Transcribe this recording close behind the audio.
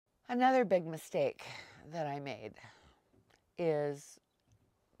Another big mistake that I made is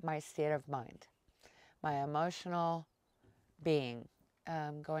my state of mind, my emotional being,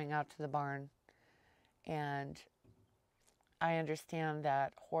 going out to the barn. And I understand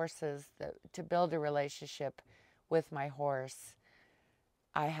that to build a relationship with my horse,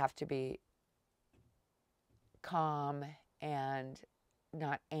 I have to be calm and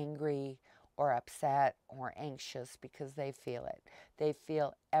not angry or upset or anxious because they feel it. They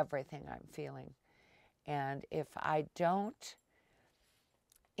feel everything I'm feeling. And if I don't,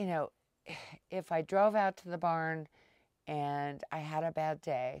 you know, if I drove out to the barn and I had a bad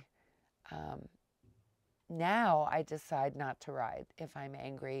day, um, now I decide not to ride if I'm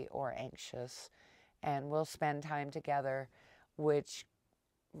angry or anxious. And we'll spend time together, which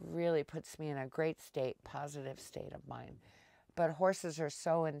really puts me in a great state, positive state of mind. But horses are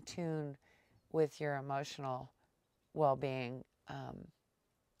so in tune with your emotional well being,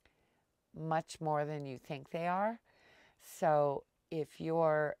 much more than you think they are. So if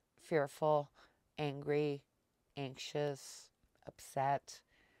you're fearful, angry, anxious, upset,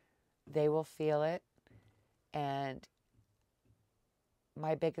 they will feel it. And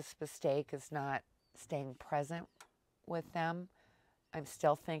my biggest mistake is not staying present with them. I'm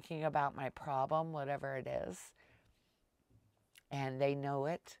still thinking about my problem, whatever it is, and they know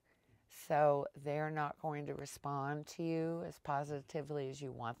it. So they're not going to respond to you as positively as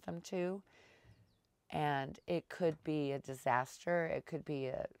you want them to. And it could be a disaster. It could be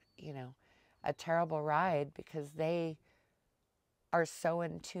a terrible ride because they are so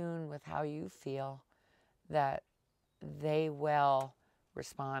in tune with how you feel that they will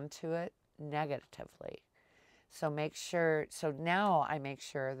respond to it negatively. So now I make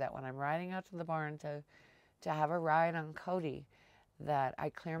sure that when I'm riding out to the barn to have a ride on Cody, that I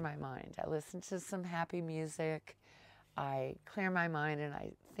clear my mind. I listen to some happy music. I clear my mind and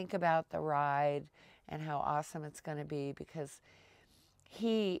I think about the ride and how awesome it's going to be because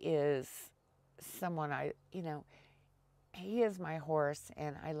he is someone he is my horse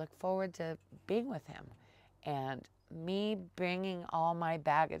and I look forward to being with him. And me bringing all my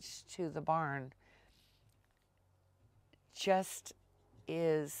baggage to the barn just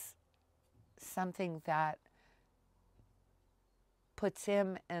is something that puts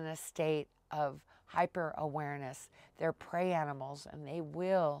him in a state of hyper awareness. They're prey animals and they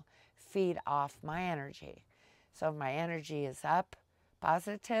will feed off my energy. So if my energy is up,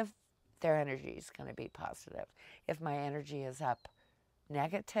 positive, their energy is going to be positive. If my energy is up,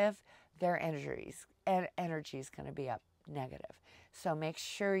 negative, their energy is going to be up, negative. So make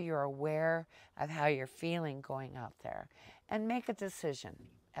sure you're aware of how you're feeling going out there and make a decision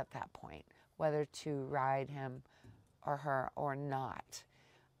at that point whether to ride him or her or not.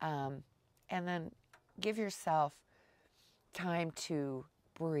 And then give yourself time to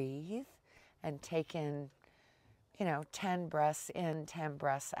breathe and take in, 10 breaths in, 10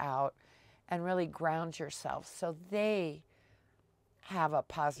 breaths out, and really ground yourself so they have a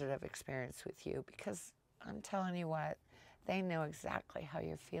positive experience with you because I'm telling you what, they know exactly how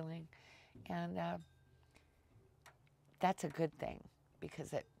you're feeling. And that's a good thing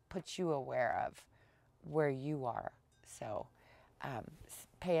because it puts you aware of where you are. So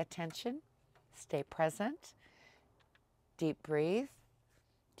pay attention, stay present, deep breathe,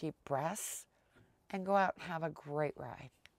 deep breaths, and go out and have a great ride.